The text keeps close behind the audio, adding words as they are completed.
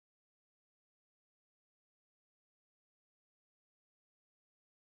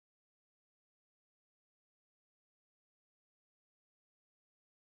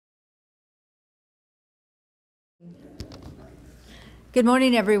Good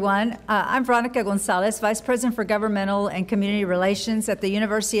morning, everyone. I'm Veronica Gonzalez, Vice President for Governmental and Community Relations at the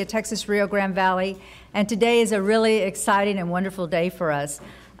University of Texas Rio Grande Valley, and today is a really exciting and wonderful day for us.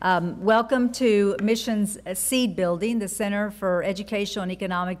 Welcome to Mission's Seed Building, the Center for Educational and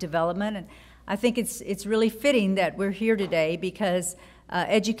Economic Development. And I think it's really fitting that we're here today because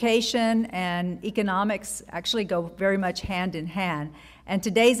education and economics actually go very much hand in hand. And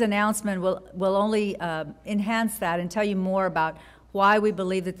today's announcement will only enhance that and tell you more about why we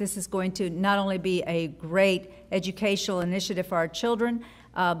believe that this is going to not only be a great educational initiative for our children,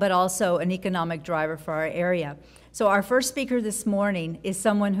 but also an economic driver for our area. So our first speaker this morning is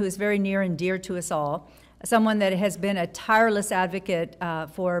someone who is very near and dear to us all, someone that has been a tireless advocate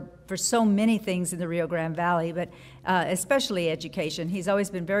for so many things in the Rio Grande Valley, but especially education. He's always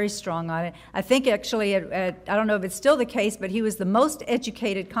been very strong on it. I think actually, I don't know if it's still the case, but he was the most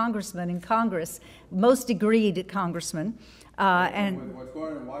educated congressman in Congress, most degreed congressman. And what's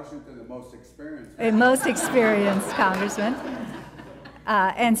going on in Washington, the most experienced. Most experienced congressman,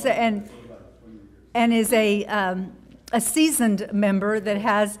 and is a seasoned member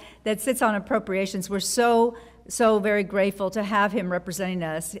that sits on appropriations. We're so very grateful to have him representing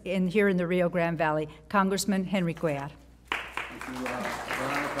us here in the Rio Grande Valley, Congressman Henry Cuellar. Thank you,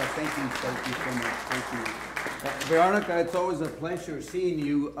 Veronica. Thank you so much. Thank you, Veronica. It's always a pleasure seeing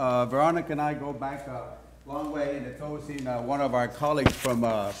you. Veronica and I go back a long way, and it's always seen one of our colleagues from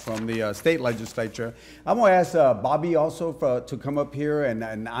the state legislature. I'm going to ask Bobby also to come up here, and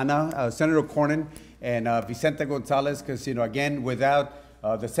Ana, Senator Cornyn, and Vicente Gonzalez, because again, without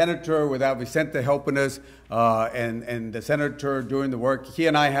the senator, without Vicente helping us, and the senator doing the work, he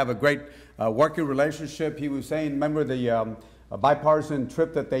and I have a great working relationship. He was saying, remember the bipartisan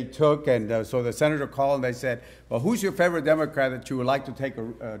trip that they took, and so the senator called and they said, well, who's your favorite Democrat that you would like to take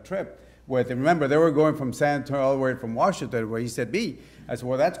a trip with? And remember, they were going from San Antonio all the way from Washington, where he said, me. I said,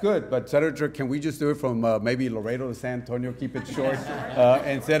 well, that's good, but Senator, can we just do it from maybe Laredo to San Antonio, keep it short,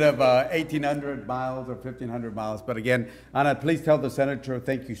 instead of 1,800 miles or 1,500 miles? But again, Ana, please tell the Senator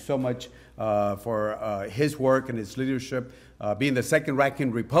thank you so much for his work and his leadership, being the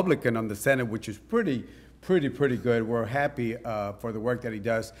second-ranking Republican on the Senate, which is pretty good. We're happy for the work that he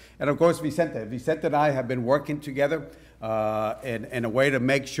does. And of course, Vicente. Vicente and I have been working together in a way to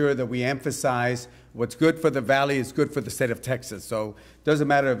make sure that we emphasize what's good for the Valley is good for the state of Texas. So it doesn't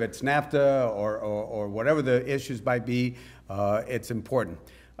matter if it's NAFTA or whatever the issues might be, it's important.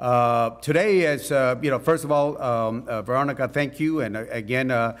 Today, as first of all, Veronica, thank you. And again,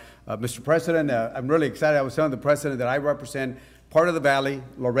 Mr. President, I'm really excited. I was telling the President that I represent part of the Valley,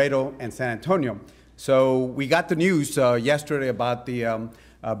 Laredo, and San Antonio. So we got the news yesterday about the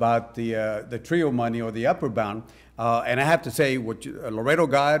TRIO money or the upper bound, and I have to say what Laredo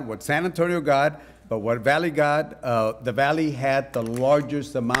got, what San Antonio got, but what Valley got, the Valley had the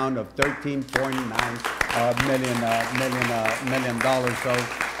largest amount of $13.9 million. So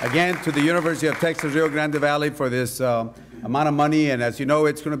again, to the University of Texas Rio Grande Valley for this amount of money, and as you know,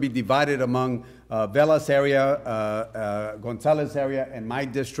 it's going to be divided among Vela's area, Gonzalez area, and my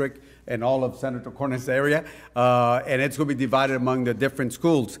district, and all of Senator Cornyn's area, and it's going to be divided among the different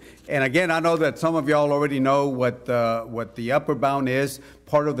schools. And again, I know that some of y'all already know what the upper bound is,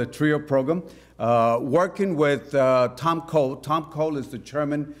 part of the TRIO program. Working with Tom Cole. Tom Cole is the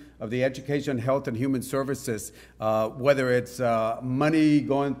chairman of the Education, Health, and Human Services, whether it's money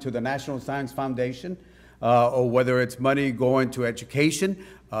going to the National Science Foundation, or whether it's money going to education,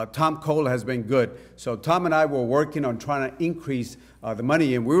 Tom Cole has been good. So Tom and I were working on trying to increase the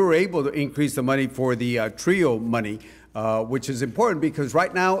money, and we were able to increase the money for the TRIO money, which is important because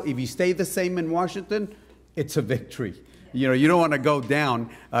right now, if you stay the same in Washington, it's a victory. You don't want to go down,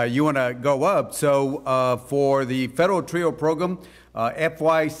 you want to go up. So for the federal TRIO program,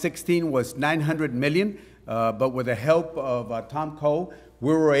 FY16 was $900 million, but with the help of Tom Cole,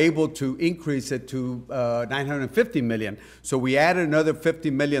 we were able to increase it to $950 million. So we added another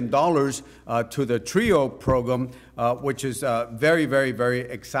 $50 million to the TRIO program, which is very, very, very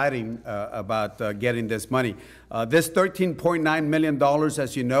exciting about getting this money. This $13.9 million,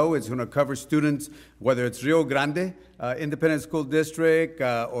 as you know, is going to cover students, whether it's Rio Grande Independent School District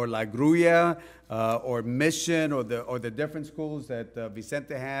or La Grulla or Mission or the different schools that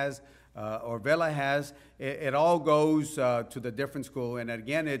Vicente has, or Vela has. It all goes to the different school, and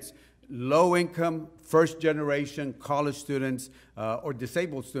again, it's low-income, first-generation college students or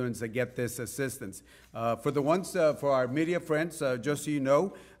disabled students that get this assistance. For the ones, for our media friends, just so you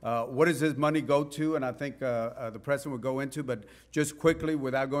know, what does this money go to? And I think the President will go into, but just quickly,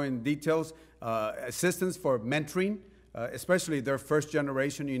 without going into details, assistance for mentoring, especially their first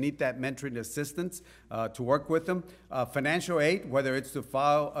generation. You need that mentoring assistance to work with them. Financial aid, whether it's to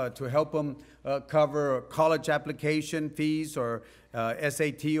file to help them cover college application fees or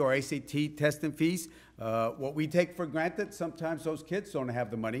SAT or ACT testing fees. What we take for granted, sometimes those kids don't have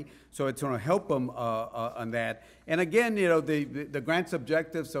the money, so it's going to help them on that. And again, you know, the grant's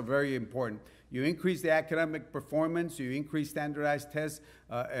objectives are very important. You increase the academic performance, you increase standardized test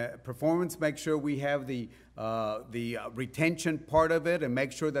performance, make sure we have the retention part of it, and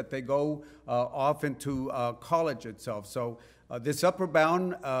make sure that they go off into college itself. So this upper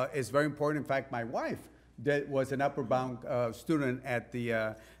bound is very important. In fact, my wife was an upper bound student at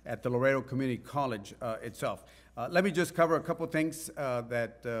the Laredo Community College itself. Let me just cover a couple things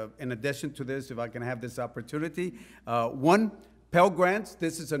that, in addition to this, if I can have this opportunity. One, Pell Grants.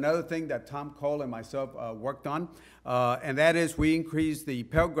 This is another thing that Tom Cole and myself worked on, and that is we increased the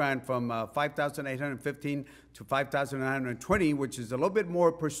Pell Grant from $5,815 to $5,920, which is a little bit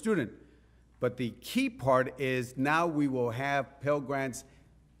more per student. But the key part is now we will have Pell Grants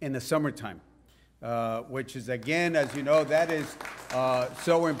in the summertime. Which is, again, as you know, that is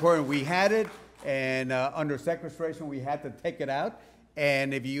so important. We had it, and under sequestration, we had to take it out.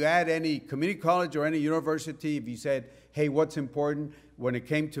 And if you had any community college or any university, if you said, hey, what's important when it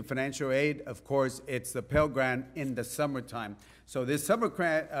came to financial aid, of course, it's the Pell Grant in the summertime. So this summer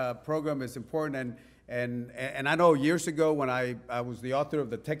grant program is important. And I know years ago when I was the author of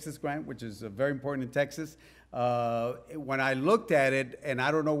the Texas grant, which is very important in Texas, when I looked at it, and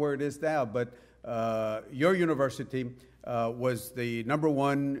I don't know where it is now, but your university was the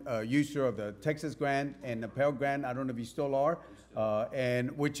 #1 user of the Texas grant and the Pell Grant. I don't know if you still are,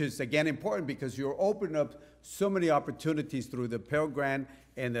 and which is, again, important because you're opening up so many opportunities through the Pell Grant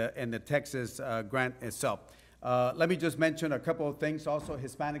and the Texas grant itself. Let me just mention a couple of things also.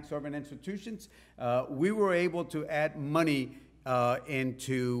 Hispanic serving institutions. We were able to add money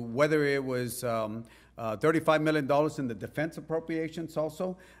into whether it was $35 million in the defense appropriations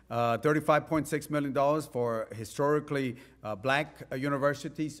also, $35.6 million for historically black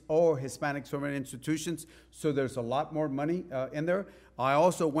universities or Hispanic serving institutions. So there's a lot more money in there. I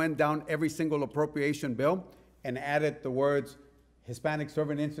also went down every single appropriation bill and added the words Hispanic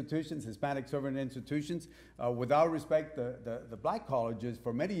serving institutions, Hispanic serving institutions. Without respect, the black colleges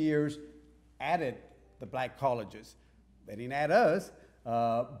for many years added the black colleges. They didn't add us,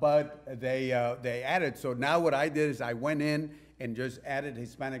 but they added. So now what I did is I went in and just added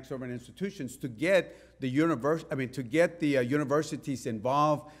Hispanic serving institutions to get the universities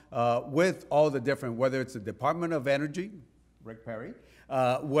involved with all the different, whether it's the Department of Energy, Rick Perry,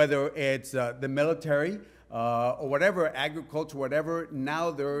 whether it's the military, or whatever, agriculture, whatever.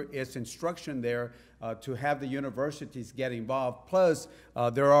 Now there is instruction there to have the universities get involved. Plus,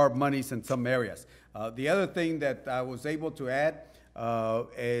 there are monies in some areas. The other thing that I was able to add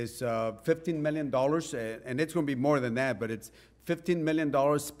is $15 million, and it's going to be more than that, but it's $15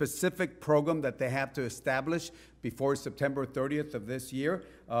 million specific program that they have to establish before September 30th of this year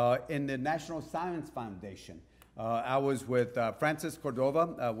in the National Science Foundation. I was with Francis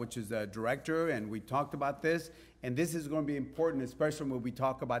Cordova, which is the director, and we talked about this. And this is going to be important, especially when we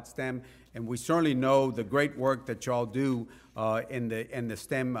talk about STEM. And we certainly know the great work that y'all do in the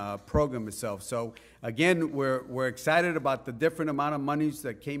STEM program itself. So again, we're excited about the different amount of monies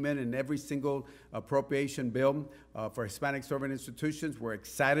that came in every single appropriation bill for Hispanic serving institutions. We're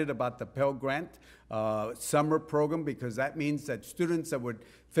excited about the Pell Grant summer program, because that means that students that would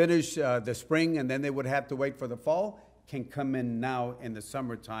finish the spring and then they would have to wait for the fall can come in now in the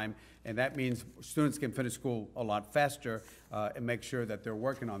summertime, and that means students can finish school a lot faster and make sure that they're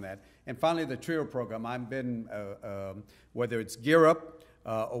working on that. And finally, the TRIO program. I've been, whether it's Gear Up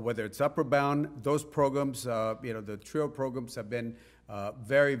or whether it's Upper Bound, those programs, the TRIO programs have been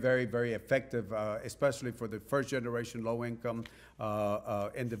very, very, very effective, especially for the first generation low-income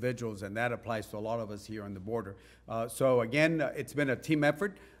individuals, and that applies to a lot of us here on the border. So again, it's been a team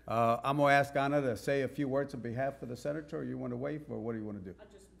effort. I'm going to ask Ana to say a few words on behalf of the senator, or you want to wait, or what do you want to do?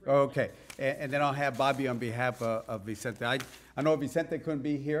 Okay, and then I'll have Bobby on behalf of Vicente. I know Vicente couldn't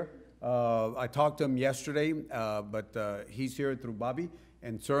be here. I talked to him yesterday, but he's here through Bobby,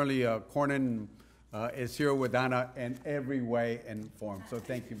 and certainly Cornyn is here with Ana in every way and form. So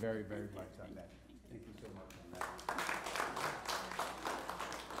thank you very, very much on that. Thank you so much on that.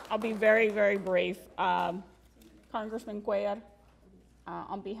 I'll be very, very brief. Congressman Cuellar,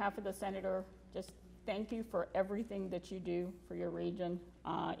 on behalf of the senator, just thank you for everything that you do for your region.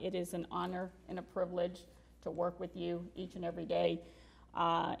 It is an honor and a privilege to work with you each and every day.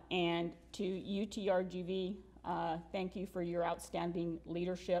 And to UTRGV, thank you for your outstanding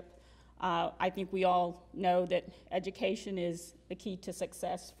leadership. I think we all know that education is the key to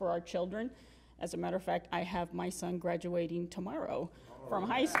success for our children. As a matter of fact, I have my son graduating tomorrow from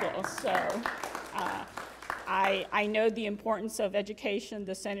high school. So I know the importance of education.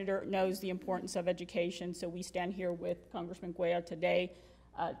 The senator knows the importance of education. So we stand here with Congressman Cuellar today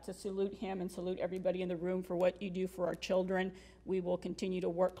to salute him and salute everybody in the room for what you do for our children. We will continue to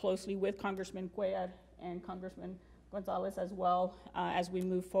work closely with Congressman Cuellar and Congressman Gonzalez as well as we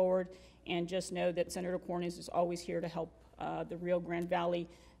move forward. And just know that Senator Cornyn is always here to help the Rio Grande Valley,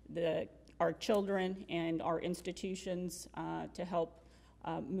 our children and our institutions to help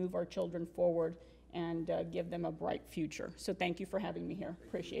move our children forward and give them a bright future. So thank you for having me here.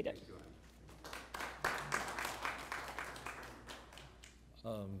 Appreciate it.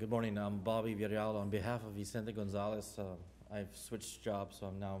 Good morning. I'm Bobby Villarreal on behalf of Vicente Gonzalez. I've switched jobs, so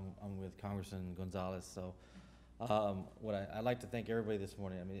I'm with Congressman Gonzalez. So I'd like to thank everybody this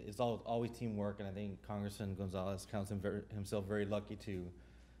morning. I mean, it's always teamwork, and I think Congressman Gonzalez counts himself very lucky to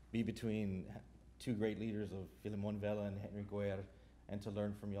be between two great leaders of Filemon Vela and Henry Cuellar, and to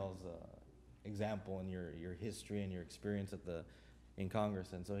learn from y'all's example and your history and your experience in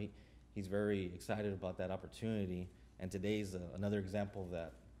Congress. And so he's very excited about that opportunity. And today's another example of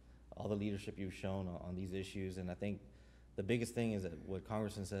that, all the leadership you've shown on these issues. And I think the biggest thing is that what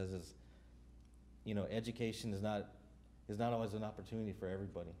Congressman says is, you know, education is not always an opportunity for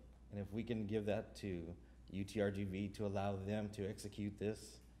everybody. And if we can give that to UTRGV to allow them to execute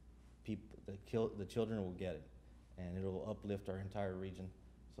this, the children will get it, and it'll uplift our entire region.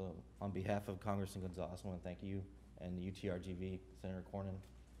 So on behalf of Congressman Gonzalez, I want to thank you and UTRGV, Senator Cornyn.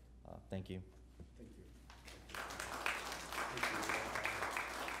 Thank you. Thank you.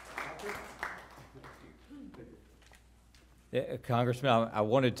 Yeah, Congressman, I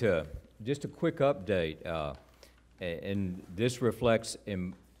wanted to, just a quick update, and this reflects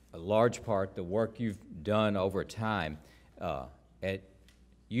in a large part the work you've done over time. At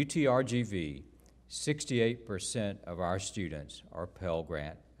UTRGV, 68% of our students are Pell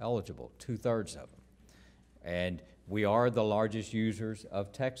Grant eligible, 2/3 of them. And we are the largest users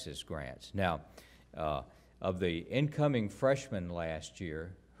of Texas grants. Now, of the incoming freshmen last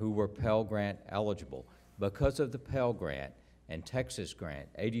year who were Pell Grant eligible, because of the Pell Grant and Texas grant,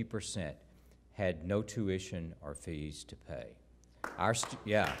 80% had no tuition or fees to pay.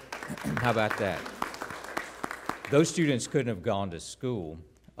 Yeah, how about that? Those students couldn't have gone to school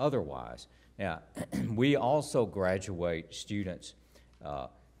otherwise. Now, we also graduate students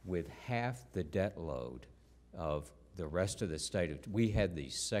with half the debt load of the rest of the state. We had the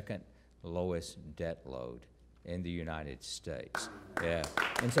second lowest debt load in the United States. Yeah,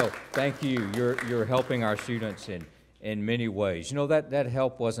 and so thank you. You're helping our students in many ways. You know, that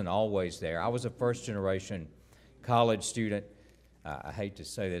help wasn't always there. I was a first-generation college student. I hate to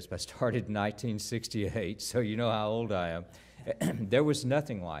say this, but I started in 1968, so you know how old I am. There was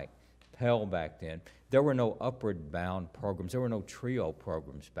nothing like Pell back then. There were no upward bound programs. There were no TRIO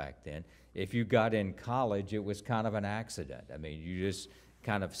programs back then. If you got in college, it was kind of an accident. I mean, you just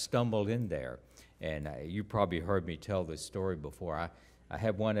kind of stumbled in there. And you probably heard me tell this story before. I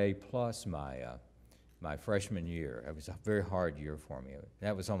had 1 A+ my freshman year. It was a very hard year for me.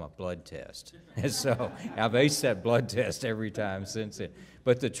 That was on my blood test. And so I've aced that blood test every time since then.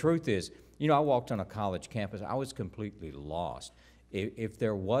 But the truth is, you know, I walked on a college campus. I was completely lost. If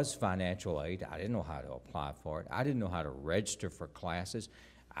there was financial aid, I didn't know how to apply for it. I didn't know how to register for classes.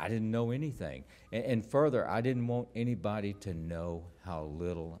 I didn't know anything. And further, I didn't want anybody to know how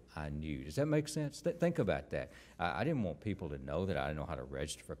little I knew. Does that make sense? Think about that. I didn't want people to know that I didn't know how to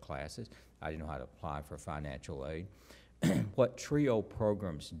register for classes. I didn't know how to apply for financial aid. What TRIO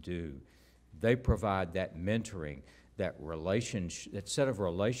programs do, they provide that mentoring, that set of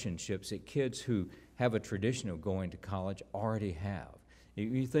relationships that kids who have a tradition of going to college already have.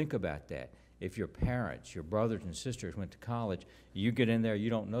 You think about that. If your parents, your brothers and sisters went to college, you get in there, you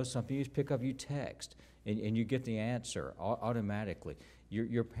don't know something, you just pick up, you text, and you get the answer automatically.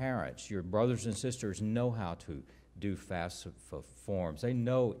 Your parents, your brothers and sisters know how to do FAFSA forms. They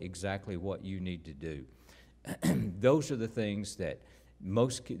know exactly what you need to do. Those are the things that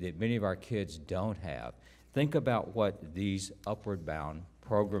many of our kids don't have. Think about what these upward bound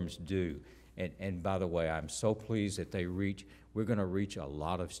programs do. And by the way, I'm so pleased that we're going to reach a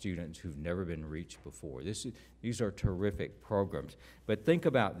lot of students who've never been reached before. These are terrific programs. But think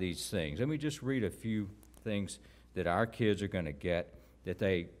about these things. Let me just read a few things that our kids are going to get that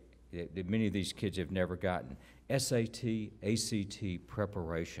many of these kids have never gotten. SAT, ACT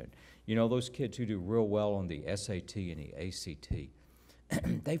preparation. You know, those kids who do real well on the SAT and the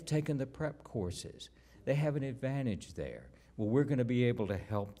ACT, they've taken the prep courses. They have an advantage there. Well, we're going to be able to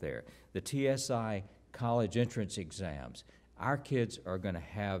help there. The TSI college entrance exams, our kids are going to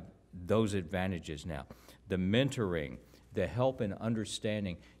have those advantages now. The mentoring, the help in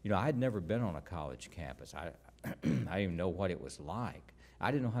understanding. You know, I had never been on a college campus. I didn't even know what it was like. I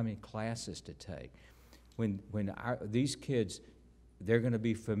didn't know how many classes to take. These kids, they're going to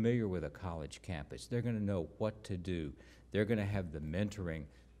be familiar with a college campus. They're going to know what to do. They're going to have the mentoring,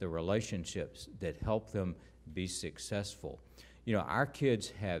 the relationships that help them be successful. You know, our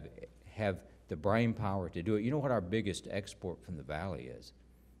kids have the brain power to do it. You know what our biggest export from the Valley is?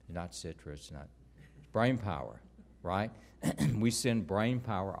 Not citrus, not brain power, right? We send brain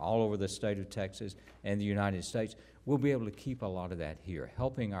power all over the state of Texas and the United States. We'll be able to keep a lot of that here,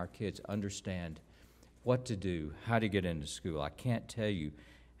 helping our kids understand what to do, how to get into school. I can't tell you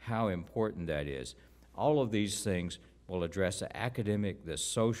how important that is. All of these things will address the academic, the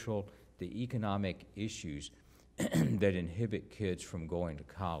social, the economic issues that inhibit kids from going to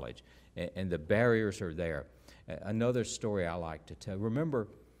college, and the barriers are there. Another story I like to tell, remember,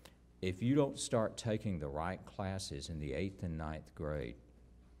 if you don't start taking the right classes in the 8th and 9th grade,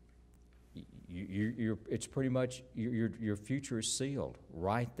 it's pretty much, your future is sealed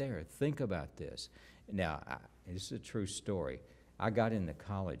right there. Think about this. Now, this is a true story. I got in the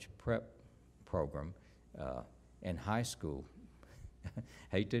college prep program in high school.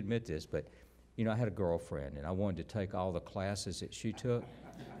 Hate to admit this, but you know, I had a girlfriend, and I wanted to take all the classes that she took,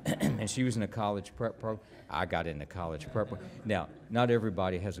 and she was in a college prep program. I got in the college prep program. Now, not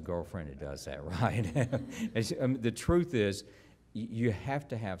everybody has a girlfriend that does that, right? The truth is, you have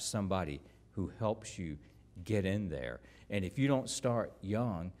to have somebody who helps you get in there. And if you don't start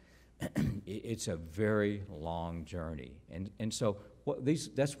young, it's a very long journey. And so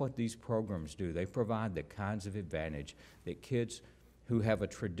that's what these programs do. They provide the kinds of advantage that kids who have a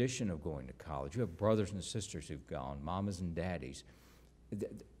tradition of going to college, you have brothers and sisters who've gone, mamas and daddies,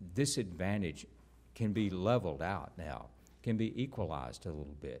 this advantage can be leveled out now, can be equalized a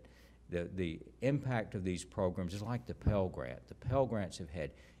little bit. The impact of these programs is like the Pell Grant. The Pell Grants have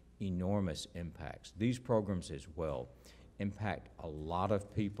had enormous impacts. These programs as well impact a lot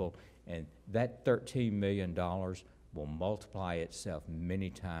of people, and that $13 million will multiply itself many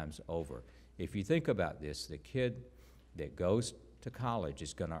times over. If you think about this, the kid that goes to college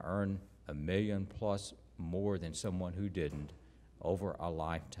is going to earn $1 million plus more than someone who didn't over a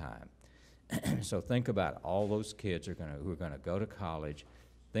lifetime. So think about all those kids who are going to go to college.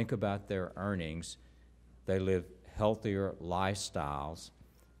 Think about their earnings. They live healthier lifestyles.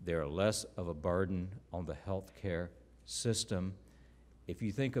 They're less of a burden on the healthcare system. If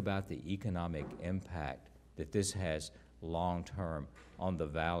you think about the economic impact that this has long-term on the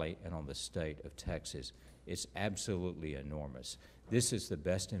Valley and on the state of Texas, it's absolutely enormous. This is the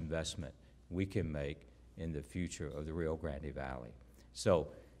best investment we can make in the future of the Rio Grande Valley. So,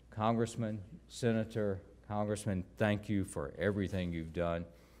 Congressman, Senator, Congressman, thank you for everything you've done.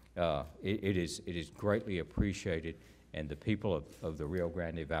 It is greatly appreciated, and the people of the Rio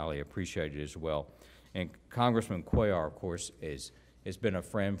Grande Valley appreciate it as well. And Congressman Cuellar, of course, has been a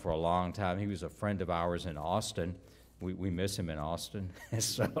friend for a long time. He was a friend of ours in Austin. We miss him in Austin,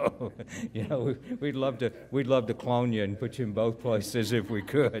 so you know we'd love to clone you and put you in both places if we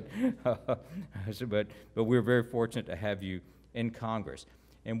could. but we're very fortunate to have you in Congress,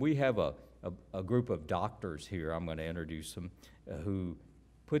 and we have a group of doctors here. I'm going to introduce them who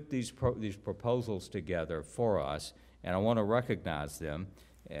put these proposals together for us, and I want to recognize them.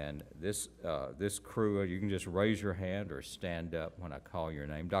 And this crew, you can just raise your hand or stand up when I call your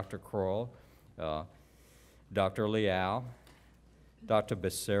name. Dr. Kroll. Dr. Leal, Dr.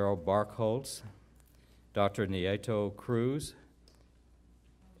 Becerro Barkholz, Dr. Nieto Cruz,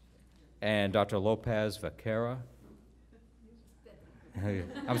 and Dr. Lopez Vaquera.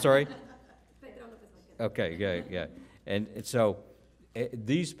 I'm sorry? Okay, yeah. And so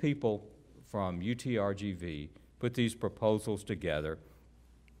these people from UTRGV put these proposals together.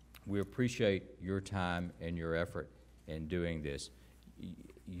 We appreciate your time and your effort in doing this.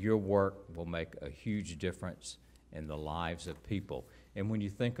 Your work will make a huge difference in the lives of people. And when you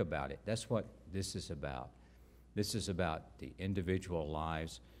think about it, that's what this is about. This is about the individual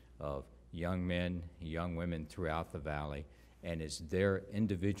lives of young men, young women throughout the Valley, and as their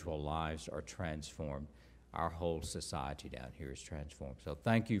individual lives are transformed, our whole society down here is transformed. So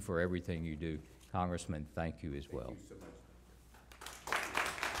thank you for everything you do. Congressman, thank you as well. Thank you so much.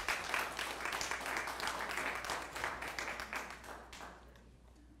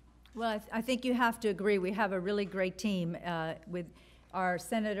 Well, I think you have to agree. We have a really great team with our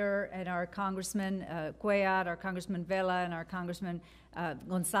senator and our Congressman Cuellar, our Congressman Vela, and our Congressman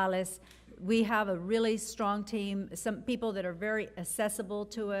Gonzalez. we have a really strong team, some people that are very accessible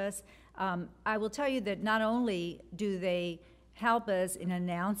to us. I will tell you that not only do they help us in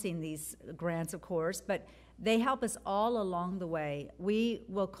announcing these grants, of course, but they help us all along the way. We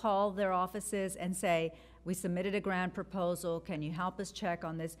will call their offices and say, we submitted a grant proposal, can you help us check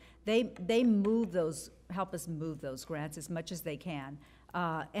on this? They move those, help us move those grants as much as they can.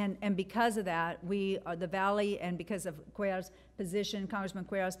 And because of that, we are the Valley, and because of Cuellar's position, Congressman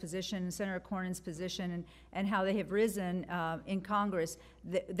Cuellar's position, Senator Cornyn's position, and how they have risen in Congress,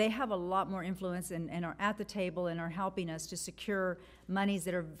 they have a lot more influence and are at the table and are helping us to secure monies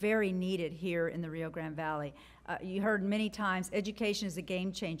that are very needed here in the Rio Grande Valley. You heard many times, education is a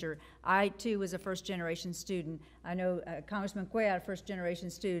game changer. I, too, was a first-generation student. I know Congressman Cuellar, first-generation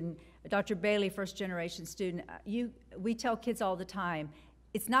student, Dr. Bailey, first-generation student. We tell kids all the time,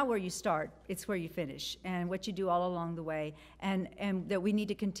 it's not where you start, it's where you finish, and what you do all along the way, and that we need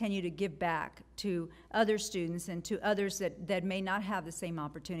to continue to give back to other students and to others that may not have the same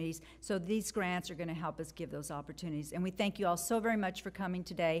opportunities. So these grants are going to help us give those opportunities. And we thank you all so very much for coming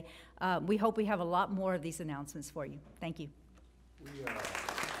today. We hope we have a lot more of these announcements for you. Thank you. We're going to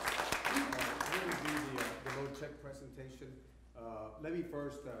do the load check presentation. Let me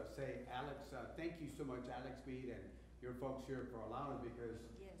first say, Alex, thank you so much, Alex Mead, and your folks here for allowing us, because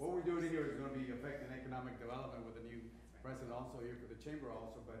what we're doing here is going to be affecting economic development with the new president also here for the chamber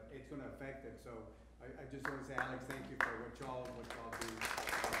also, but it's going to affect it. So I just want to say, Alex, thank you for what y'all do.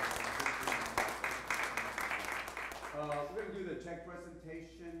 We're going to do the check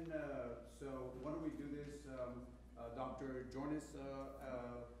presentation. So why don't we do this? Dr. Jornis,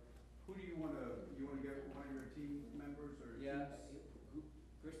 who do you want to get, one of your team members or teams?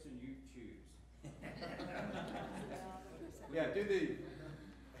 Kristen, you choose. Yeah, do the. You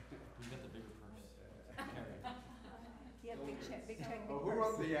got the bigger purse. Yeah, big check, big check. Oh, who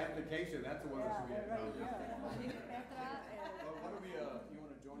wrote the application? That's the one that should be. Well, why don't we, you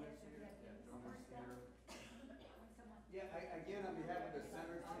want to join us here? Yeah, join us here. Yeah, again, on behalf of the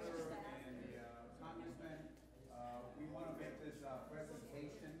senator and the congressman, we want to make this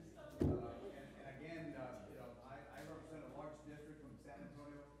presentation. And again, I represent a large district from San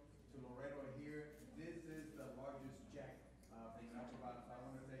Antonio to Loreto here. This is the largest check from Metropolitan. So I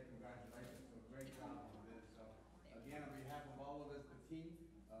want to say congratulations. So great job on this. So again, on behalf of all of us, the team,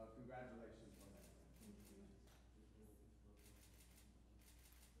 congratulations on that.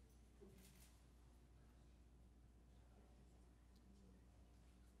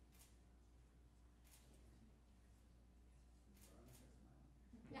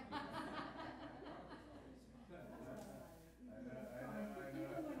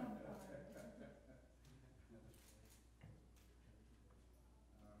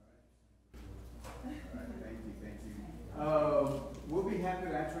 We'll be happy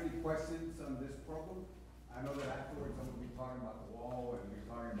to answer any questions on this program. I know that afterwards I'm going to be talking about the wall and we're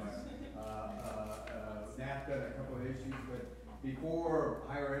talking about NAFTA and a couple of issues, but before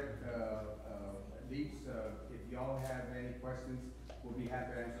higher ed leaves, if y'all have any questions, we'll be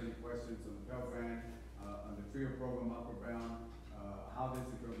happy to answer any questions on the Pell Grant, on the TRIO program, Upper Bound, how this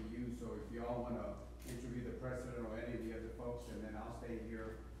is going to be used. So if y'all want to interview the president or any of the other folks, and then I'll stay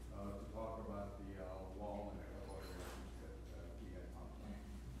here to talk about the wall and a couple other issues that we had talked about.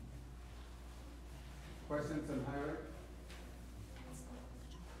 Questions on higher ed?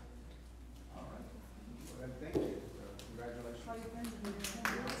 All right. Well, then, thank you. Congratulations. Call your friends and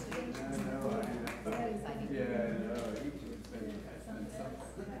Yeah, no, you too.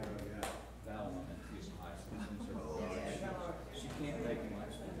 Yeah. Val went to some high school. She can't make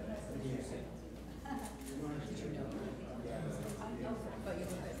much.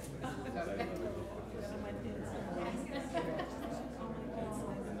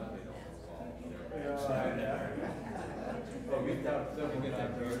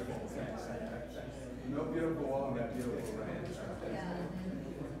 No beautiful wall, that beautiful.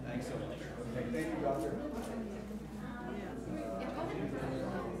 Thanks so much. Okay, thank you, Doctor.